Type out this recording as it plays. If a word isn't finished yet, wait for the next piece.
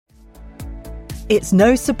It's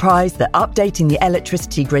no surprise that updating the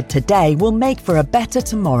electricity grid today will make for a better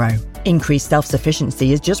tomorrow. Increased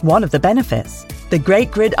self-sufficiency is just one of the benefits. The Great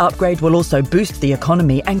Grid Upgrade will also boost the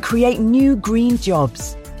economy and create new green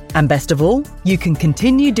jobs. And best of all, you can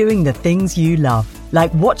continue doing the things you love,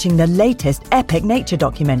 like watching the latest epic nature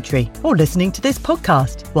documentary or listening to this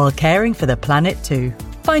podcast while caring for the planet too.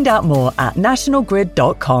 Find out more at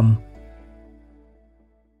nationalgrid.com.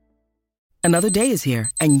 Another day is here,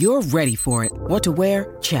 and you're ready for it. What to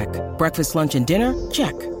wear? Check. Breakfast, lunch, and dinner?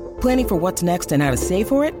 Check. Planning for what's next and how to save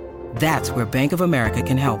for it? That's where Bank of America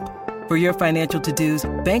can help. For your financial to-dos,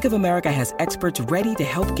 Bank of America has experts ready to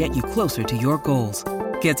help get you closer to your goals.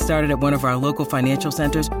 Get started at one of our local financial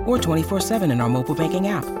centers or 24/7 in our mobile banking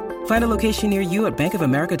app. Find a location near you at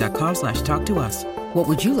bankofamerica.com/talktous. What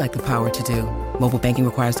would you like the power to do? Mobile banking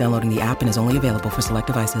requires downloading the app and is only available for select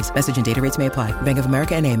devices. Message and data rates may apply. Bank of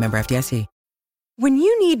America N.A., member FDIC. When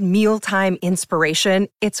you need mealtime inspiration,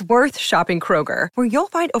 it's worth shopping Kroger, where you'll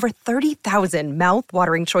find over 30,000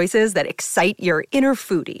 mouth-watering choices that excite your inner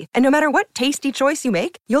foodie. And no matter what tasty choice you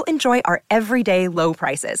make, you'll enjoy our everyday low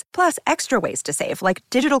prices, plus extra ways to save, like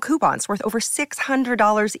digital coupons worth over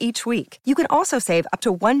 $600 each week. You can also save up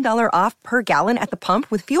to $1 off per gallon at the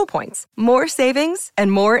pump with fuel points. More savings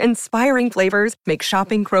and more inspiring flavors make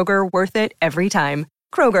shopping Kroger worth it every time.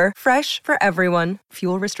 Kroger, fresh for everyone.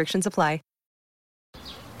 Fuel restrictions apply.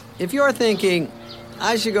 If you're thinking,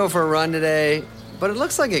 I should go for a run today, but it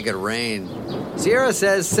looks like it could rain, Sierra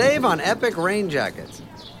says save on epic rain jackets.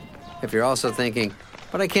 If you're also thinking,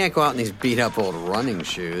 but I can't go out in these beat-up old running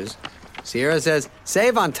shoes, Sierra says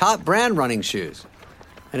save on top brand running shoes.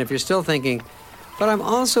 And if you're still thinking, but I'm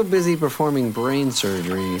also busy performing brain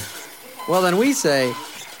surgery, well then we say,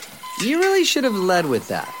 you really should have led with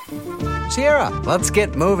that. Sierra, let's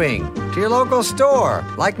get moving to your local store,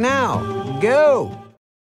 like now. Go!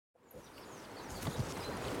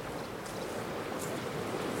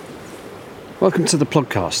 Welcome to the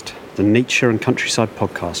Plodcast, the nature and countryside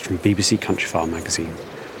podcast from BBC Countryfile magazine,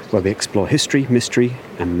 where we explore history, mystery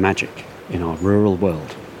and magic in our rural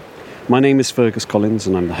world. My name is Fergus Collins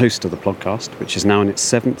and I'm the host of the Plodcast, which is now in its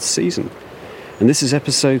 7th season. And this is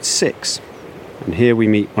episode 6. And here we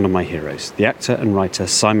meet one of my heroes, the actor and writer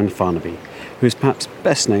Simon Farnaby, who is perhaps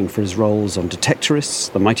best known for his roles on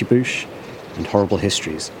Detectorists, The Mighty Boosh and Horrible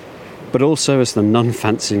Histories, but also as the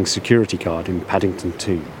nun-fancying security guard in Paddington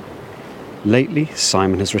 2. Lately,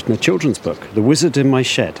 Simon has written a children's book, The Wizard in My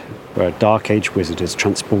Shed, where a Dark Age wizard is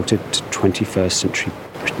transported to 21st century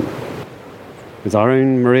Britain. With our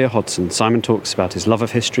own Maria Hodson, Simon talks about his love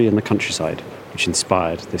of history and the countryside, which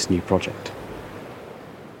inspired this new project.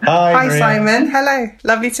 Hi, Maria. Simon. Hello.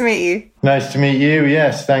 Lovely to meet you. Nice to meet you.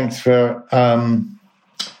 Yes, thanks for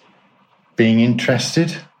being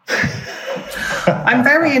interested. I'm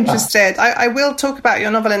very interested. I will talk about your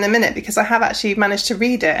novel in a minute because I have actually managed to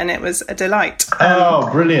read it and it was a delight.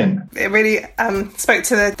 Brilliant. It really spoke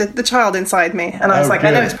to the child inside me. And I was like, good.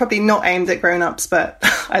 I know it's probably not aimed at grown-ups, but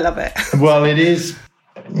I love it. Well, it is.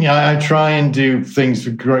 I try and do things for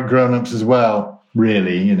grown-ups as well,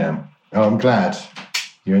 really, I'm glad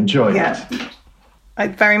you enjoyed it. I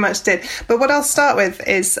very much did. But what I'll start with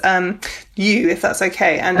is you, if that's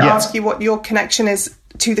okay, and ask you what your connection is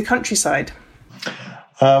to the countryside.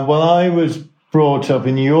 Well, I was brought up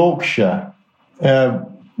in Yorkshire, a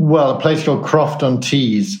place called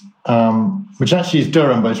Croft-on-Tees, which actually is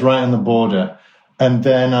Durham, but it's right on the border. And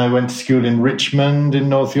then I went to school in Richmond in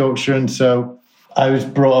North Yorkshire, and so I was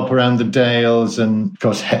brought up around the Dales and, of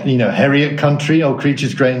course, Heriot country, all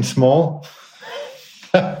creatures great and small.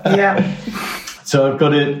 Yeah. So I've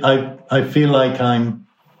got it. I feel like I'm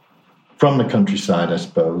from the countryside, I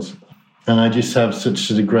suppose, and I just have such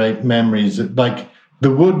sort of great memories. Like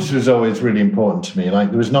the woods was always really important to me. Like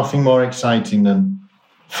there was nothing more exciting than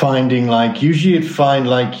finding, like, usually you'd find,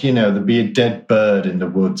 like, there'd be a dead bird in the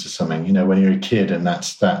woods or something, when you're a kid, and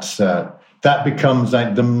that becomes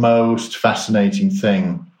like the most fascinating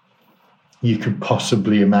thing you could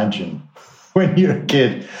possibly imagine when you're a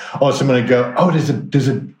kid. Or someone would go, oh, there's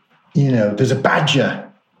a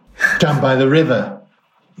badger down by the river.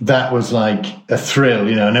 That was like a thrill,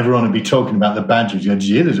 and everyone would be talking about the badger. You go, did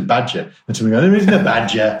you hear there's a badger? And someone would go, there isn't a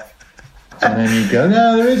badger. And then you go,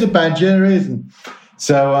 no, there is a badger, there isn't.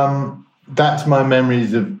 So that's my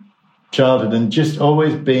memories of childhood, and just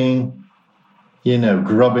always being,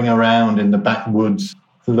 grubbing around in the backwoods.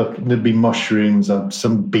 Look, there'd be mushrooms or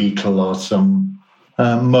some beetle or some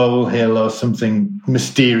molehill or something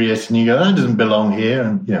mysterious, and you go, that doesn't belong here,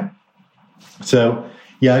 and So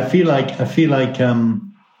I feel like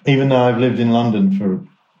even though I've lived in London for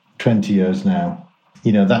 20 years now,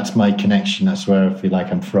 that's my connection. That's where I feel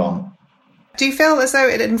like I'm from. Do you feel as though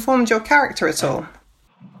it informed your character at all?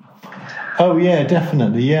 Oh, yeah,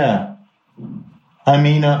 definitely, yeah. I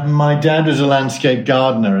mean, my dad was a landscape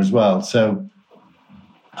gardener as well, so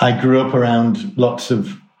I grew up around lots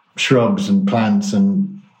of shrubs and plants,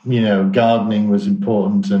 and, you know, gardening was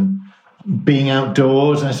important, and being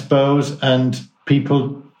outdoors, I suppose, and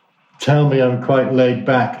people tell me I'm quite laid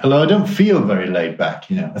back, although I don't feel very laid back,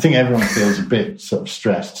 you know. I think everyone feels a bit sort of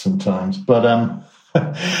stressed sometimes, but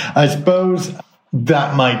I suppose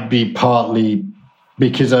that might be partly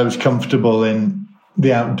because I was comfortable in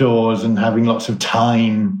the outdoors and having lots of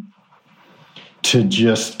time to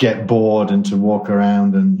just get bored and to walk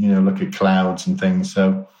around and, you know, look at clouds and things.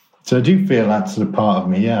 So I do feel that's sort of part of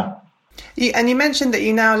me, yeah. And you mentioned that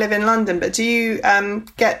you now live in London, but do you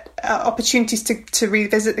get opportunities to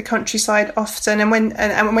revisit the countryside often?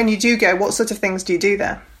 And when you do go, what sort of things do you do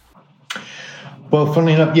there? Well,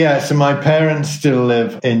 funnily enough, yeah. So my parents still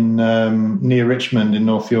live in near Richmond in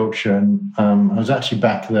North Yorkshire, and I was actually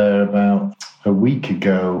back there about a week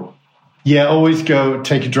ago. Yeah, always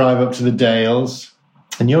take a drive up to the Dales,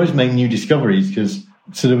 and you always make new discoveries because.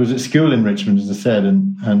 So there was at school in Richmond, as I said,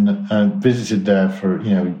 and I visited there for, you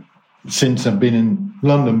know, since I've been in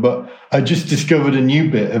London. But I just discovered a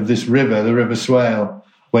new bit of this river, the River Swale,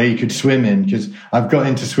 where you could swim in, because I've got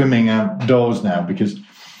into swimming outdoors now, because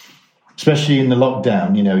especially in the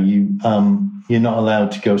lockdown, you know, you're not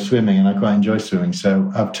allowed to go swimming, and I quite enjoy swimming.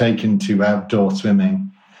 So I've taken to outdoor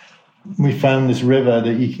swimming. We found this river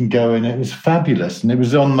that you can go in. It was fabulous. And it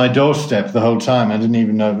was on my doorstep the whole time. I didn't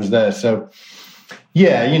even know it was there. So,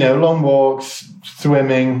 yeah, you know, long walks,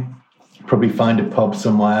 swimming, probably find a pub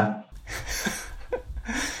somewhere.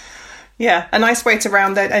 Yeah, a nice way to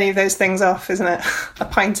round any of those things off, isn't it? A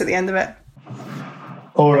pint at the end of it.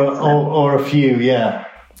 Or a few, yeah.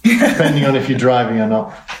 Depending on if you're driving or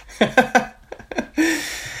not.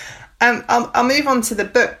 I'll move on to the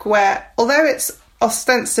book where, although it's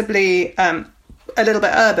ostensibly a little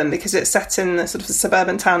bit urban because it's set in the sort of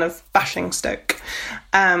suburban town of Basingstoke,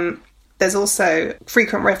 there's also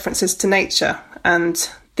frequent references to nature, and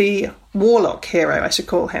the warlock hero, I should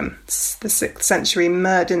call him, the 6th century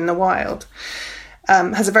Murd in the Wild,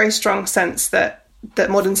 has a very strong sense that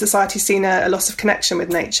modern society's seen a loss of connection with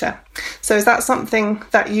nature. So is that something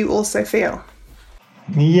that you also feel?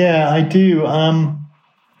 Yeah, I do. I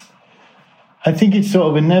think it's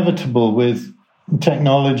sort of inevitable with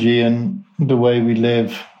technology and the way we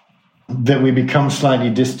live that we become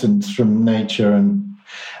slightly distanced from nature,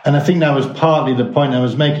 and I think that was partly the point I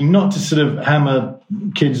was making, not to sort of hammer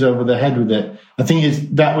kids over the head with it. I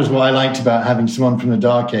think that was what I liked about having someone from the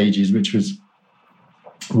Dark Ages, which was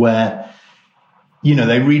where, you know,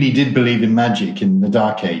 they really did believe in magic in the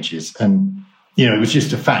Dark Ages. And, you know, it was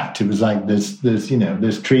just a fact. It was like there's you know,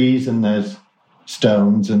 there's trees and there's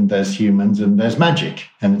stones and there's humans and there's magic.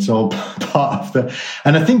 And it's all part of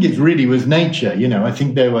and I think it really was nature. You know, I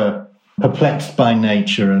think they were perplexed by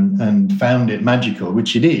nature and found it magical,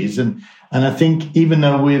 which it is. And I think even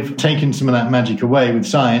though we've taken some of that magic away with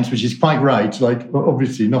science, which is quite right, like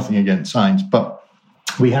obviously nothing against science, but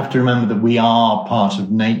we have to remember that we are part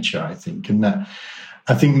of nature, I think. And that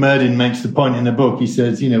I think Murden makes the point in the book. He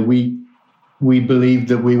says, you know, we believed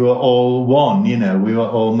that we were all one, you know, we were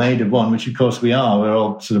all made of one, which of course we are. We're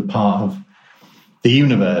all sort of part of the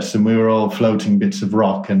universe, and we were all floating bits of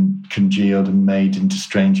rock and congealed and made into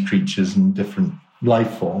strange creatures and different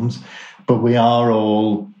life forms, but we are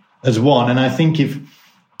all as one. And I think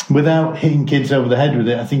without hitting kids over the head with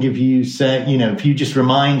it, I think if you say, you know, if you just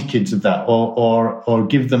remind kids of that, or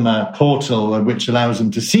give them a portal which allows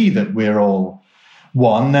them to see that we're all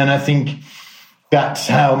one, then I think that's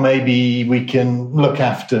how maybe we can look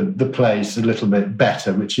after the place a little bit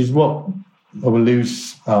better, which is what we'll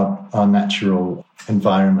lose our natural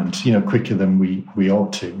environment, you know, quicker than we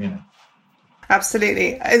ought to, you know.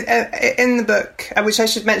 Absolutely. In the book, which I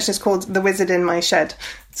should mention is called The Wizard in My Shed,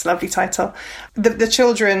 it's a lovely title, the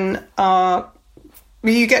children are,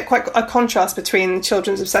 you get quite a contrast between the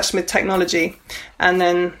children's obsession with technology and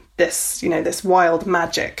then this, you know, this wild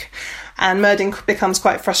magic. And Murden becomes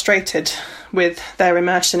quite frustrated with their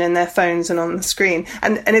immersion in their phones and on the screen.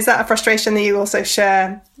 And is that a frustration that you also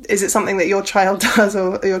share? Is it something that your child does,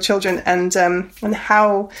 or your children? And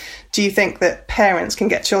how do you think that parents can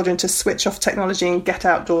get children to switch off technology and get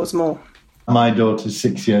outdoors more? My daughter's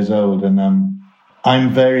 6 years old, and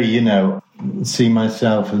I'm very, you know, see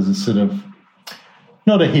myself as a sort of,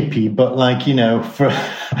 not a hippie, but like, you know,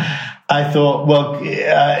 I thought, well,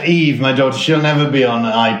 Eve, my daughter, she'll never be on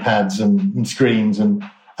iPads and screens. And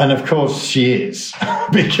of course she is,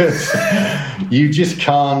 because you just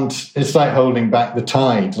can't, it's like holding back the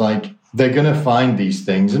tide. Like, they're going to find these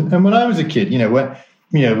things. And when I was a kid, where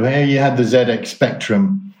you had the ZX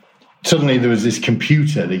Spectrum, suddenly there was this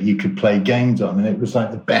computer that you could play games on, and it was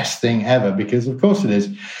like the best thing ever, because of course it is.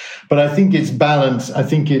 But I think it's balance. I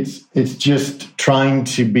think it's just trying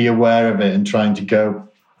to be aware of it and trying to go,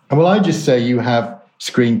 well, I just say you have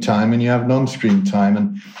screen time and you have non-screen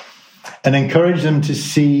time, and encourage them to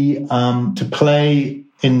see, to play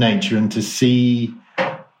in nature and to see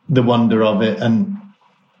the wonder of it. And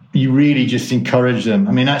you really just encourage them.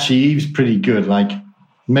 I mean, actually, Eve's pretty good. Like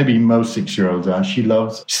maybe most 6-year-olds are. She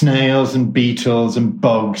loves snails and beetles and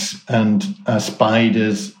bugs and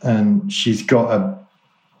spiders. And she's got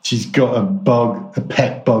a bug, a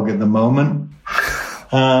pet bug at the moment,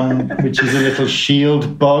 which is a little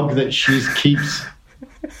shield bug that she keeps.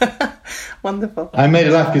 Wonderful. I made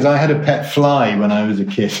her laugh because I had a pet fly when I was a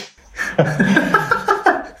kid.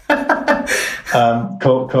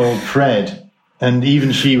 Called Fred, and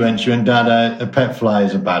even she went, Dad, a pet fly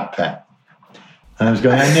is a bad pet. And I was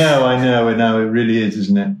going, I know, it really is,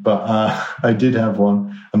 isn't it? But I did have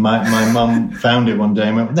one, and my mum found it one day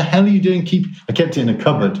and went, what the hell are you doing? I kept it in a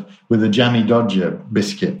cupboard with a Jammy Dodger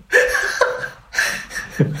biscuit.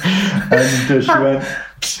 And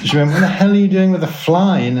she went, what the hell are you doing with a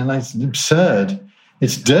fly? And I said, absurd.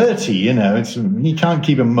 It's dirty, you can't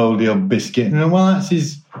keep a mouldy old biscuit. And well, that's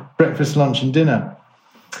his breakfast, lunch and dinner.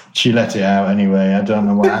 She let it out anyway. I don't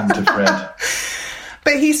know what happened to Fred.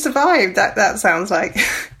 But he survived, that sounds like.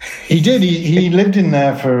 He did. He lived in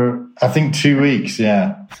there for, I think, 2 weeks,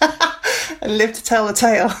 yeah. And lived to tell the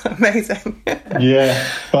tale. Amazing. Yeah.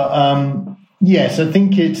 But, yes, I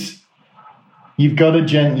think you've got to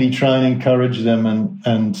gently try and encourage them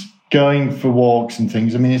and going for walks and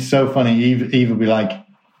things. I mean, it's so funny. Eve will be like,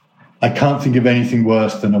 I can't think of anything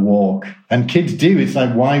worse than a walk. And kids do. It's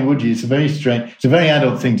like, why would you? It's a very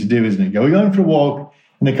adult thing to do, isn't it? We're going for a walk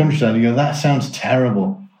in the countryside. You go, that sounds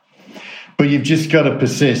terrible. But you've just got to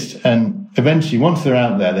persist. And eventually, once they're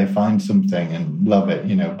out there, they find something and love it,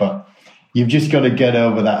 But you've just got to get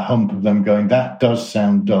over that hump of them going, that does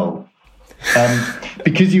sound dull.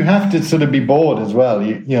 Because you have to sort of be bored as well.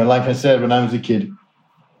 Like I said, when I was a kid,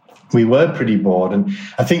 we were pretty bored. And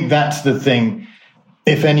I think that's the thing,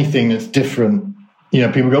 if anything, that's different.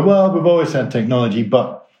 People go, well, we've always had technology,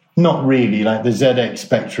 but not really. Like the ZX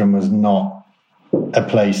Spectrum was not a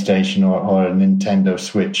PlayStation or a Nintendo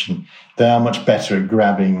Switch. And they are much better at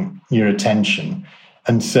grabbing your attention.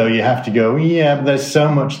 And so you have to go, yeah, but there's so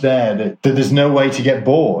much there that there's no way to get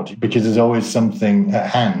bored because there's always something at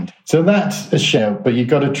hand. So that's a shout, but you've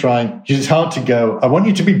got to try, because it's hard to go, I want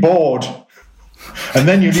you to be bored. And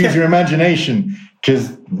then you lose your imagination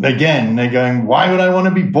because, again, they're going, why would I want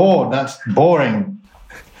to be bored? That's boring.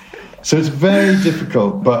 So it's very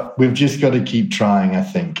difficult, but we've just got to keep trying, I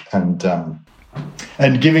think, and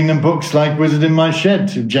giving them books like Wizard in My Shed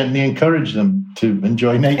to gently encourage them to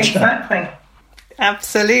enjoy nature. Exactly.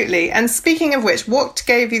 Absolutely. And speaking of which, what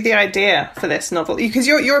gave you the idea for this novel? Because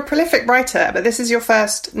you're a prolific writer, but this is your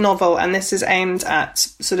first novel, and this is aimed at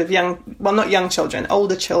sort of not young children,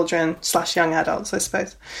 older children / young adults, I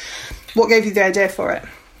suppose. What gave you the idea for it?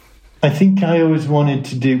 I think I always wanted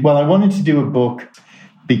to do a book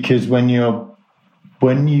because when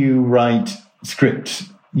you write scripts,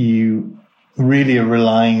 you really are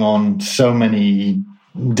relying on so many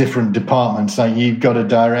different departments. Like you've got a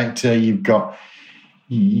director, you've got,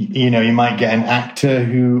 you might get an actor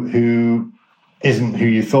who isn't who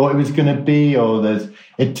you thought it was going to be, or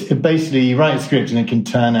it basically, you write a script and it can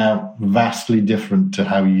turn out vastly different to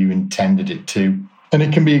how you intended it to. And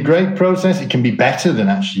it can be a great process. It can be better than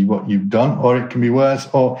actually what you've done, or it can be worse,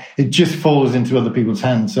 or it just falls into other people's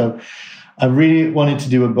hands. So I really wanted to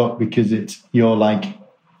do a book because you're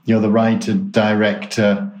the writer,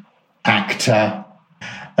 director, actor.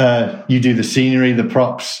 You do the scenery, the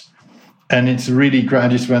props, and it's really great. I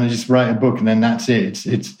just want to just write a book and then that's it.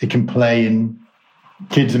 It can play in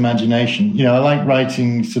kids' imagination. I like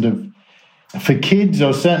writing sort of for kids,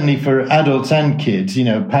 or certainly for adults and kids.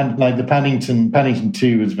 Like the Paddington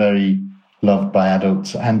 2 was very loved by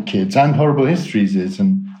adults and kids, and Horrible Histories is.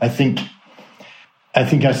 And I think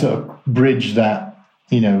I sort of bridge that,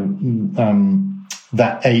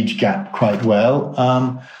 that age gap quite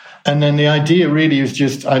well. And then the idea really is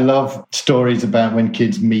just, I love stories about when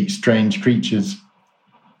kids meet strange creatures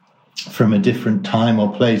from a different time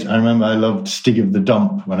or place. I remember I loved Stig of the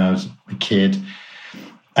Dump when I was a kid.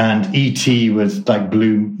 And E.T. was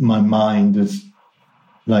blew my mind as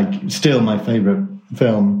still my favorite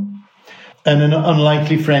film. And an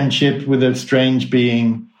unlikely friendship with a strange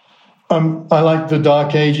being. I like the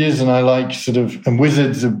Dark Ages, and I like and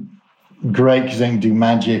wizards are great because they can do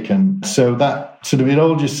magic. And so that it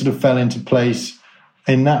all just sort of fell into place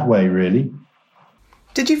in that way, really.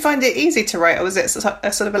 Did you find it easy to write, or was it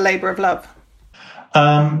a sort of a labour of love?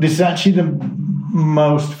 This is actually the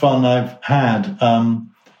most fun I've had.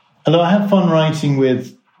 Although I have fun writing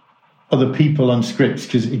with other people on scripts,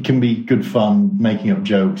 because it can be good fun making up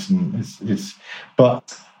jokes, and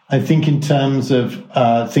but I think in terms of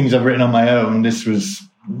things I've written on my own, this was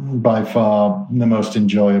by far the most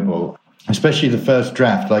enjoyable, especially the first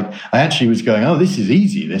draft. Like, I actually was going, oh, this is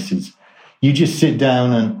easy. You just sit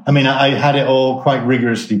down and, I had it all quite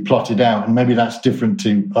rigorously plotted out, and maybe that's different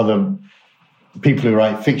to other people who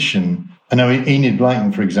write fiction. I know Enid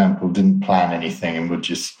Blyton, for example, didn't plan anything and would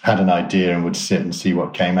just had an idea and would sit and see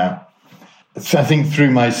what came out. So I think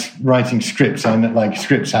through my writing scripts,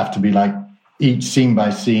 scripts have to be like each scene by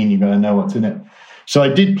scene, you've got to know what's in it. So I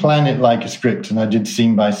did plan it like a script, and I did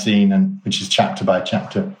scene by scene, which is chapter by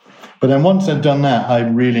chapter. But then once I'd done that, I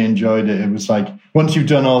really enjoyed it. It was like, once you've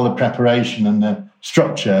done all the preparation and the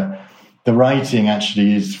structure, the writing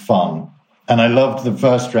actually is fun. And I loved the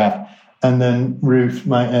first draft. And then Ruth,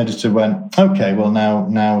 my editor, went, okay, well,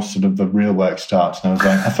 now sort of the real work starts. And I was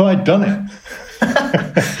like, I thought I'd done it.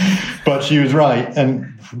 But she was right.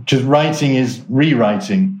 And because writing is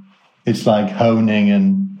rewriting. It's like honing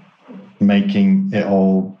and making it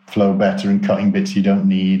all flow better and cutting bits you don't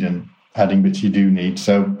need and adding bits you do need.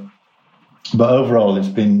 So, but overall, it's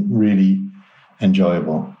been really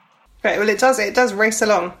enjoyable. Right, well, it does race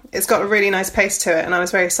along. It's got a really nice pace to it, and I was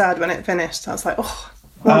very sad when it finished. I was like,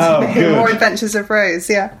 more Adventures of Rose,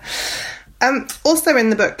 yeah. Also in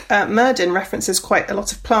the book, Murdin references quite a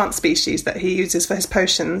lot of plant species that he uses for his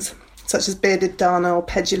potions, such as bearded darnel,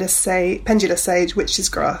 pendulous sage, witch's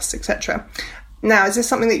grass, etc. Now, is this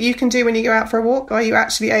something that you can do when you go out for a walk? Are you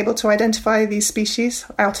actually able to identify these species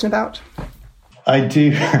out and about? I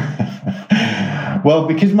do. Well,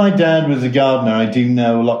 because my dad was a gardener, I do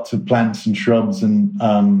know lots of plants and shrubs and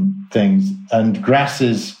things, and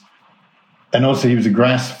grasses. And also he was a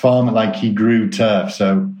grass farmer, like he grew turf.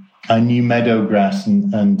 So I knew meadow grass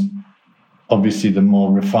and obviously the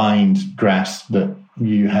more refined grass that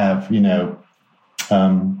you have,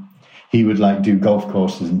 he would like do golf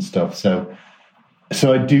courses and stuff. So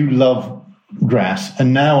I do love grass.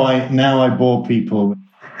 And now I bore people.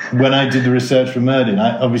 When I did the research for Murdin,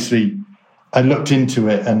 I looked into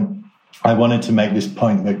it and I wanted to make this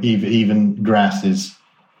point that even grass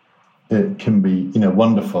it can be,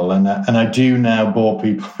 wonderful. And I do now bore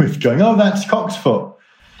people with going, oh, that's cocksfoot.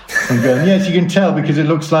 I'm going, yes, you can tell because it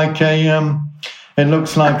looks like and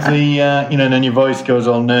then your voice goes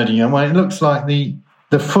all nerdy. And it looks like the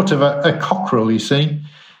foot of a cockerel, you see.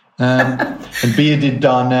 And bearded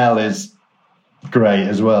darnel is great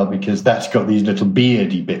as well because that's got these little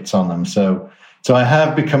beardy bits on them. So I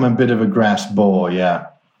have become a bit of a grass bore, yeah.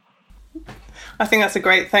 I think that's a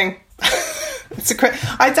great thing.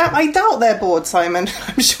 I doubt they're bored, Simon.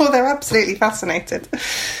 I'm sure they're absolutely fascinated.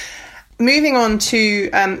 Moving on to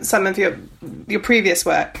some of your previous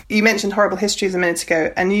work, you mentioned Horrible Histories a minute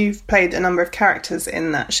ago, and you've played a number of characters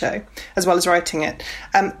in that show, as well as writing it.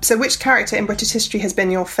 So which character in British history has been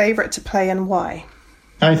your favourite to play and why?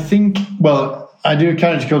 I think, I do a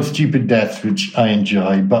character called Stupid Death, which I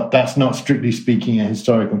enjoy, but that's not strictly speaking a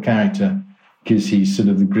historical character because he's sort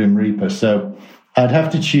of the Grim Reaper. So I'd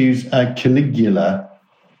have to choose Caligula,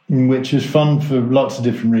 which is fun for lots of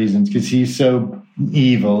different reasons because he's so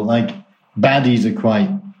evil. Like, baddies are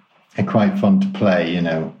quite fun to play,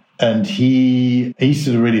 and he's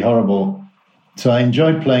sort of really horrible. So I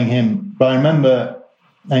enjoyed playing him, but I remember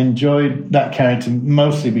I enjoyed that character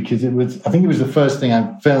mostly because I think it was the first thing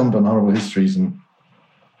I filmed on Horrible Histories, and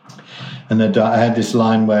I had this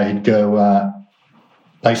line where he'd go,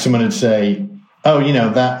 like someone would say, oh,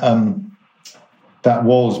 that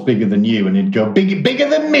wall's bigger than you, and he'd go, bigger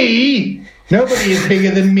than me? Nobody is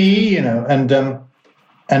bigger than me, and then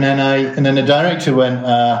the director went,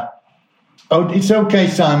 oh, it's okay,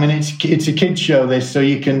 Simon, it's a kid's show, this, so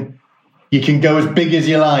you can go as big as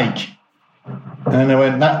you like. And I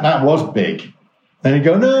went, that was big. And he'd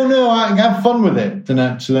go, no, I can have fun with it.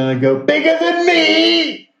 So then I'd go, bigger than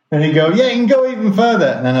me? And he'd go, yeah, you can go even further.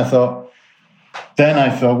 And then I thought,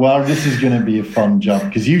 well, this is going to be a fun job.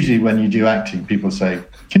 Because usually when you do acting, people say,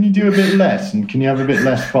 can you do a bit less? And can you have a bit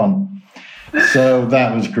less fun? So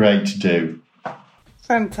that was great to do.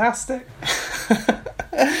 Fantastic.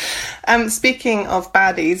 Speaking of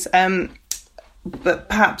baddies, but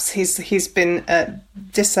perhaps he's been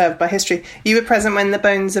disserved by history. You were present when the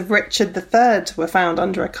bones of Richard III were found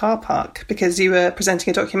under a car park because you were presenting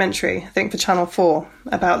a documentary, I think, for Channel 4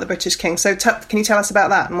 about the British King. So can you tell us about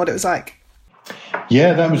that and what it was like?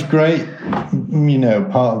 Yeah, that was great. Part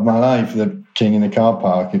of my life that king in the car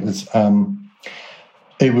park. It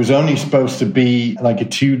was only supposed to be like a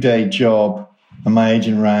 2-day job, and my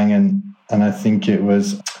agent rang, and I think it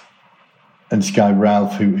was this guy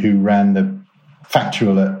Ralph who ran the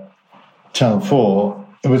factual at Channel 4.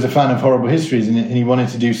 Was a fan of Horrible Histories, and he wanted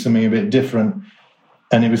to do something a bit different.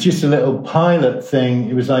 And it was just a little pilot thing.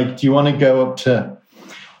 It was like, do you want to go up to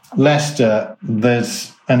Leicester?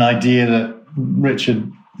 There's an idea that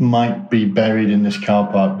Richard might be buried in this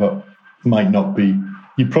car park, but might not be.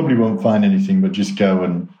 You probably won't find anything, but just go,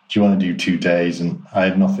 and do you want to do 2 days? And I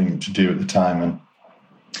had nothing to do at the time, and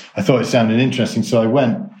I thought it sounded interesting, so I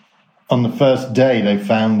went. On the first day, they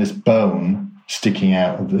found this bone sticking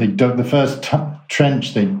out. They dug the first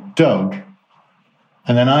trench they dug,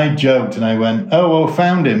 and then I joked and I went, "Oh, well,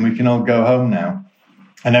 found him. We can all go home now."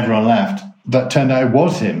 And everyone laughed. That turned out it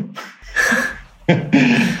was him. And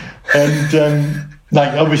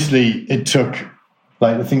obviously, it took.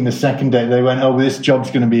 I think the second day they went, "Oh, well, this job's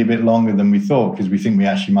going to be a bit longer than we thought because we think we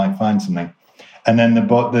actually might find something." And then the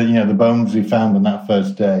bones we found on that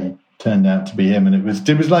first day turned out to be him, and it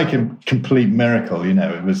was like a complete miracle.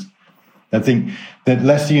 It was. I think that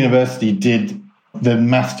Leicester University the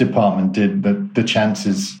maths department did the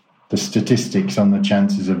chances, the statistics on the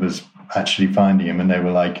chances of us actually finding him, and they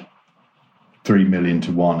were like 3 million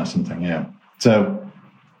to 1 or something. So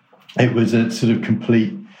it was a sort of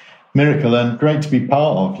complete miracle and great to be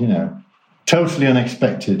part of. Totally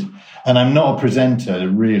unexpected. And I'm not a presenter,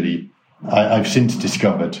 really. I've since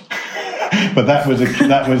discovered, but that was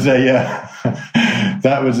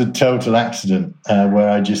a total accident where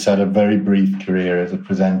I just had a very brief career as a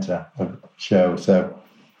presenter of a show. So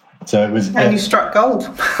it was. And you struck gold.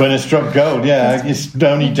 When I struck gold, yeah, it's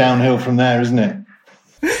only downhill from there, isn't it?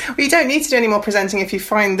 Well, you don't need to do any more presenting if you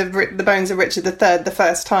find the bones of Richard III the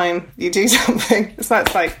first time you do something. So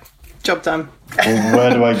that's like job done. Well,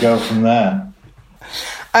 where do I go from there?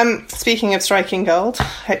 Speaking of striking gold,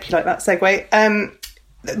 hope you like that segue.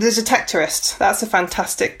 The Detectorists, that's a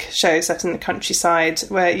fantastic show set in the countryside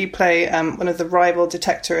where you play one of the rival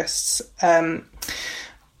Detectorists.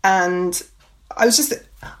 And I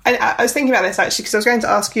was thinking about this actually because I was going to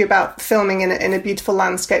ask you about filming in a beautiful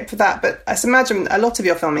landscape for that, but I imagine a lot of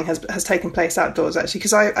your filming has taken place outdoors actually,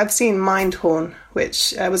 because I've seen Mindhorn,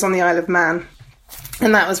 which was on the Isle of Man,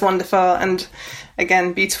 and that was wonderful and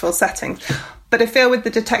again beautiful setting. But I feel with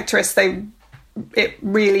the Detectorists it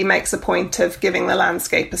really makes a point of giving the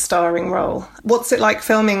landscape a starring role. What's it like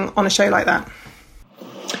filming on a show like that?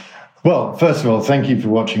 Well, first of all, thank you for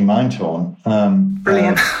watching Mindhorn.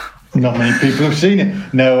 Brilliant. Not many people have seen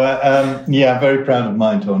it. No, very proud of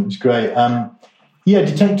Mindhorn. It was great.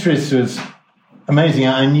 Detectorists was amazing.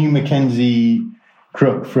 I knew Mackenzie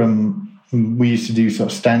Crook we used to do sort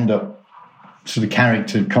of stand-up sort of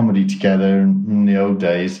character comedy together in the old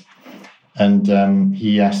days. And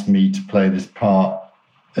he asked me to play this part,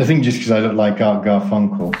 I think just because I look like Art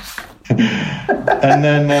Garfunkel. And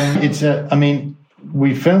then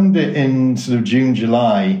we filmed it in sort of June,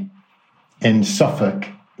 July in Suffolk.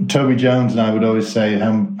 Toby Jones and I would always say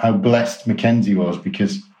how blessed Mackenzie was,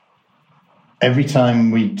 because every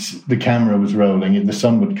time the camera was rolling, the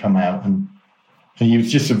sun would come out, and he was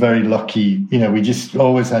just a very lucky, we just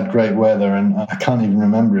always had great weather, and I can't even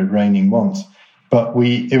remember it raining once. But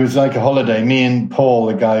it was like a holiday. Me and Paul,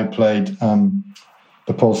 the guy who played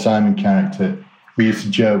the Paul Simon character, we used to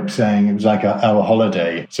joke saying it was like our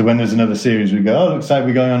holiday. So when there's another series, we go, "Oh, looks like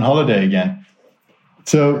we're going on holiday again."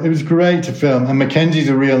 So it was great to film. And Mackenzie's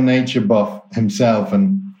a real nature buff himself.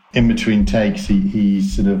 And in between takes,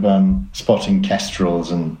 he's sort of spotting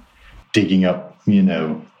kestrels and digging up,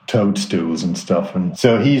 toadstools and stuff. And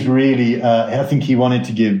so he's really, I think he wanted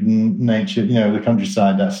to give nature, the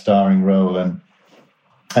countryside, that starring role.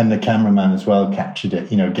 And the cameraman as well captured it,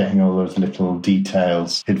 getting all those little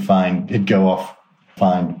details. He'd go off,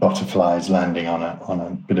 find butterflies landing on a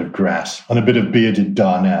bit of grass, on a bit of bearded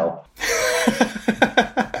darnel.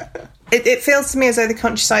 It feels to me as though the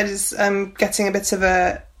countryside is getting a bit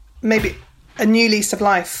of maybe a new lease of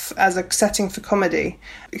life as a setting for comedy,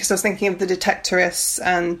 because I was thinking of the Detectorists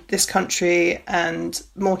and This Country and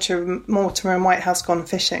Mortimer and Whitehouse Gone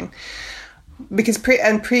Fishing, because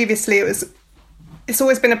previously it's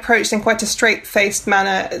always been approached in quite a straight-faced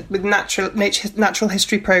manner with natural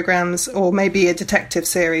history programmes or maybe a detective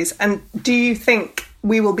series. And do you think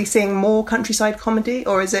we will be seeing more countryside comedy,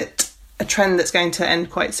 or is it a trend that's going to end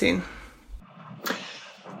quite soon?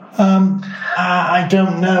 I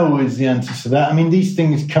don't know is the answer to that. I mean, these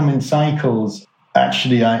things come in cycles.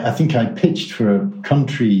 Actually, I think I pitched for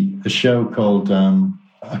a show called, I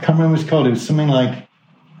can't remember what it's called. It was something like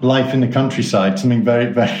Life in the Countryside, something very,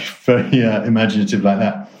 very, very imaginative like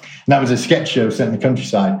that. And that was a sketch show set in the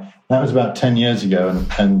countryside. That was about 10 years ago,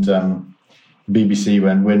 and BBC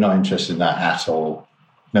went, we're not interested in that at all.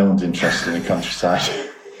 No one's interested in the countryside.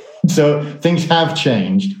 So things have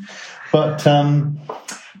changed. But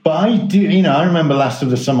I do, I remember Last of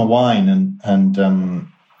the Summer Wine, and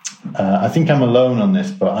I think I'm alone on this,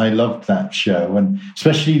 but I loved that show, and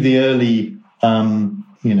especially the early, and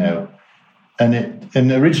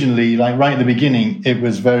originally, like right at the beginning, it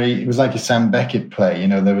was like a Sam Beckett play.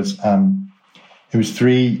 There was it was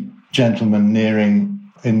three gentlemen nearing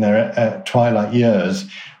in their twilight years,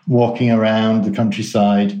 walking around the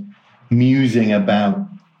countryside, musing about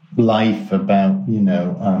life, about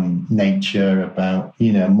nature, about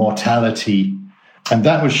mortality, and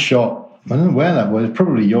that was shot. I don't know where that was,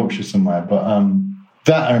 probably Yorkshire somewhere, but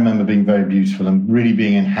that I remember being very beautiful and really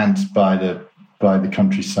being enhanced by the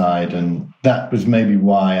countryside, and that was maybe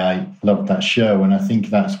why I loved that show, and I think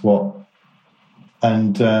that's what.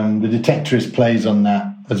 And the Detectorists plays on that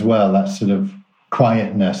as well, that sort of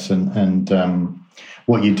quietness and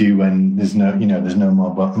what you do when there's no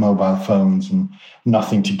mobile phones and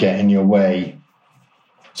nothing to get in your way.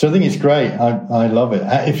 So I think it's great. I love it.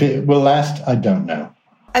 If it will last, I don't know.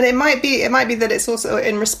 And it might be that it's also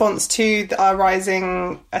in response to our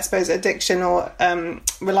rising, I suppose, addiction or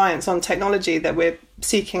reliance on technology, that we're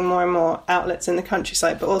seeking more and more outlets in the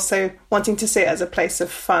countryside, but also wanting to see it as a place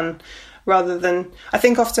of fun, rather than. I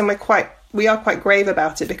think often we are quite grave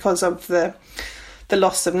about it because of the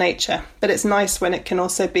loss of nature. But it's nice when it can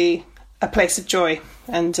also be a place of joy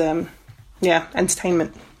and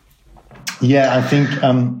entertainment. Yeah, I think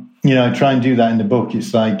I try and do that in the book.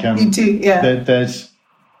 It's like you do, yeah. There's.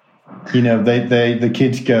 The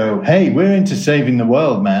kids go, "Hey, we're into saving the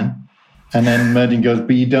world, man," and then Merdin goes,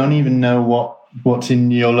 "But you don't even know what's in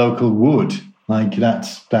your local wood. Like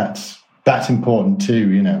that's important too,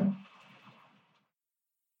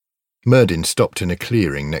 Merdin stopped in a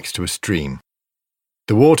clearing next to a stream.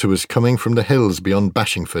 The water was coming from the hills beyond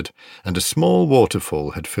Bashingford, and a small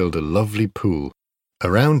waterfall had filled a lovely pool,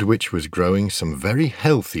 around which was growing some very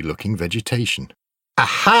healthy-looking vegetation.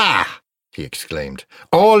 "Aha!" he exclaimed.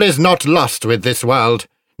 "All is not lost with this world.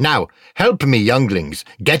 Now, help me, younglings.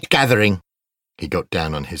 Get gathering." He got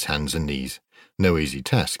down on his hands and knees, no easy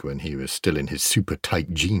task when he was still in his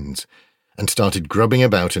super-tight jeans, and started grubbing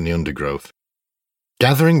about in the undergrowth.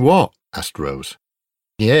 "Gathering what?" asked Rose.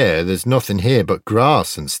 "Yeah, there's nothing here but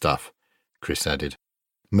grass and stuff," Chris added.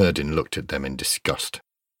 Merdin looked at them in disgust.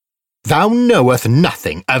 "Thou knoweth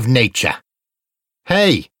nothing of nature."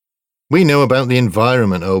 "Hey, we know about the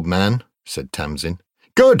environment, old man," said Tamsin.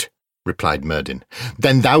 "Good," replied Merdin.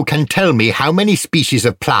 "Then thou can tell me how many species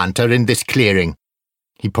of plant are in this clearing."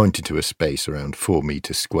 He pointed to a space around 4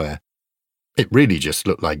 metres square. It really just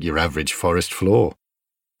looked like your average forest floor.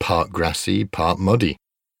 Part grassy, part muddy.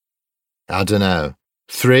 "I dunno.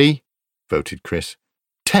 3, voted Chris.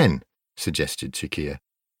 10, suggested Chikia.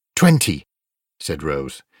 20, said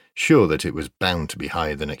Rose, sure that it was bound to be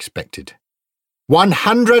higher than expected.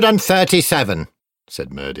 137, said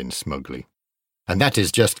Merdin smugly. "And that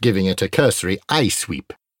is just giving it a cursory eye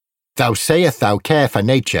sweep. Thou sayest thou care for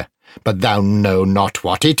nature, but thou know not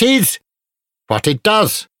what it is, what it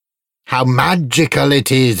does, how magical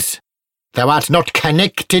it is. Thou art not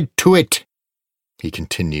connected to it." He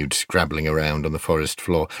continued scrabbling around on the forest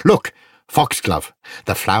floor. "Look, foxglove,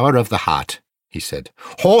 the flower of the heart," he said.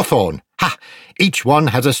 "Hawthorn, ha! Each one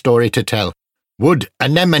has a story to tell. Wood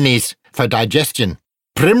anemones for digestion.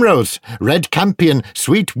 Primrose, red campion,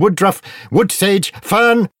 sweet woodruff, wood sage,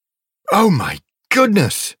 fern—" "Oh, my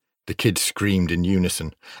goodness!" the kids screamed in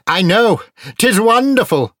unison. "I know! 'Tis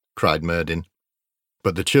wonderful!" cried Merdin.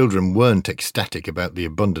 But the children weren't ecstatic about the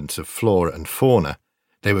abundance of flora and fauna.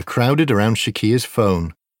 They were crowded around Shakia's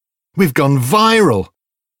phone. "We've gone viral!"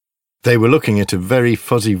 They were looking at a very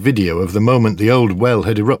fuzzy video of the moment the old well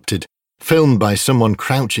had erupted, filmed by someone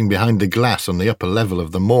crouching behind the glass on the upper level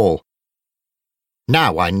of the mall.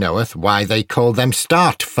 "Now I knoweth why they call them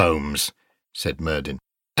start foams," said Merdin.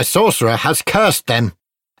 "A sorcerer has cursed them.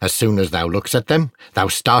 As soon as thou looks at them, thou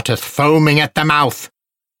starteth foaming at the mouth."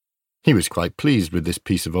 He was quite pleased with this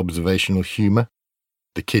piece of observational humour.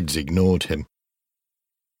 The kids ignored him.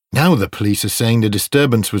 "Now the police are saying the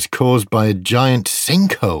disturbance was caused by a giant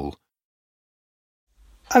sinkhole."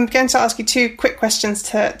 I'm going to ask you 2 quick questions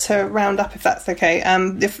to round up, if that's okay.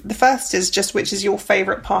 The first is just, which is your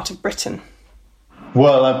favourite part of Britain?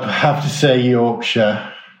 Well, I have to say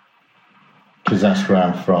Yorkshire, because that's where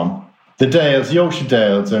I'm from. The Dales, Yorkshire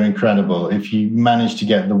Dales are incredible. If you manage to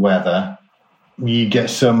get the weather, you get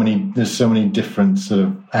there's so many different sort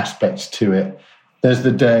of aspects to it. There's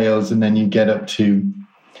the Dales, and then you get up to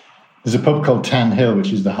there's a pub called Tan Hill,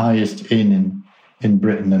 which is the highest inn in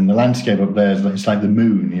Britain, and the landscape up there is it's like the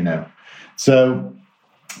moon, you know. So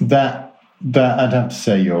that I'd have to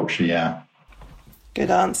say Yorkshire, yeah. Good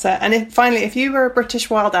answer. And if you were a British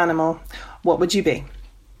wild animal, what would you be?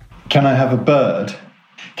 Can I have a bird?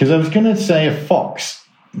 Because I was going to say a fox,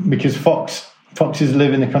 because foxes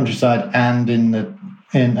live in the countryside and in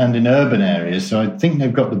urban areas, so I think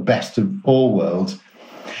they've got the best of all worlds.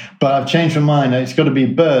 But I've changed my mind. It's got to be a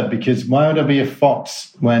bird, because why would I be a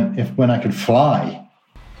fox when I could fly?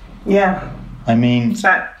 Yeah. I mean,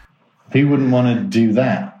 who wouldn't want to do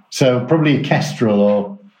that? So probably a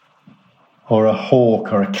kestrel or a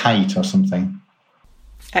hawk or a kite or something.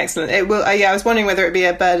 Excellent. It will. I was wondering whether it'd be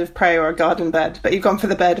a bird of prey or a garden bird, but you've gone for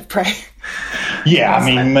the bird of prey. Yeah, I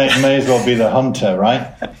mean, may as well be the hunter,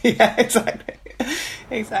 right? Yeah, exactly.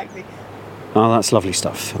 Exactly. Oh, that's lovely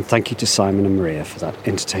stuff. And thank you to Simon and Maria for that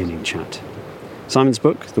entertaining chat. Simon's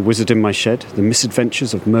book, The Wizard in My Shed, The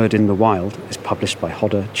Misadventures of Murd in the Wild, is published by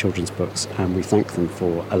Hodder Children's Books, and we thank them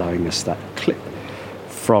for allowing us that clip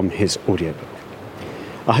from his audiobook.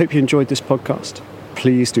 I hope you enjoyed this podcast.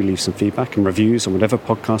 Please do leave some feedback and reviews on whatever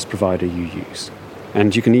podcast provider you use.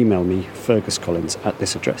 And you can email me, Fergus Collins, at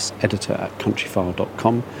this address,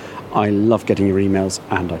 editor@countryfile.com. I love getting your emails,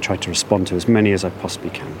 and I try to respond to as many as I possibly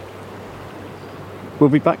can. We'll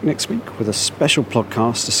be back next week with a special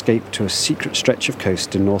podcast escape to a secret stretch of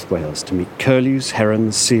coast in North Wales to meet curlews,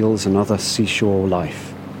 herons, seals and other seashore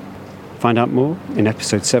life. Find out more in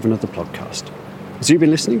episode 7 of the podcast. So you've been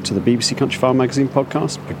listening to the BBC Countryfile magazine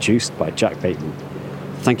podcast, produced by Jack Bateman.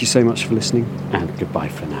 Thank you so much for listening, and goodbye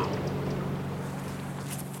for now.